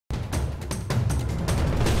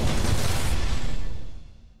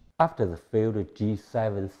After the failed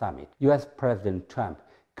G7 summit, U.S. President Trump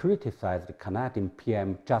criticized Canadian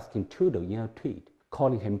PM Justin Trudeau in a tweet,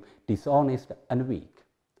 calling him dishonest and weak.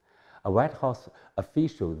 A White House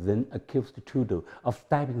official then accused Trudeau of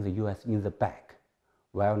stabbing the U.S. in the back.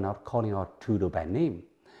 While not calling out Trudeau by name,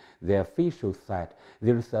 the official said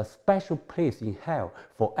there is a special place in hell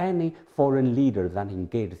for any foreign leader that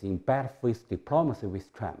engages in bad-faith diplomacy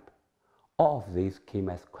with Trump. All of this came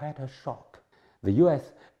as quite a shock. The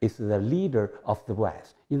U.S. is the leader of the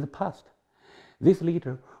West. In the past, this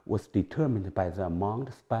leader was determined by the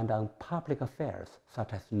amount spent on public affairs,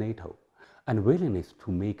 such as NATO, and willingness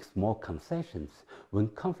to make small concessions when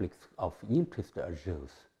conflicts of interest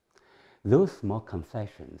arose. Those small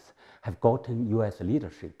concessions have gotten U.S.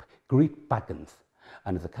 leadership great bargains,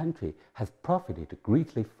 and the country has profited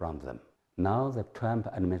greatly from them. Now the Trump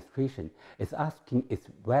administration is asking its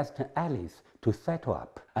Western allies to settle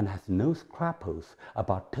up and has no scruples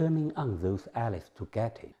about turning on those allies to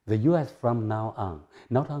get it. The U.S. from now on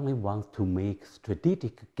not only wants to make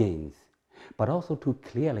strategic gains, but also to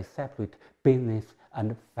clearly separate business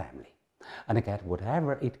and family, and get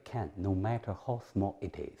whatever it can, no matter how small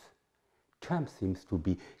it is. Trump seems to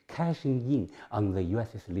be cashing in on the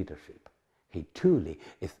U.S.'s leadership. He truly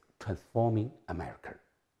is transforming America.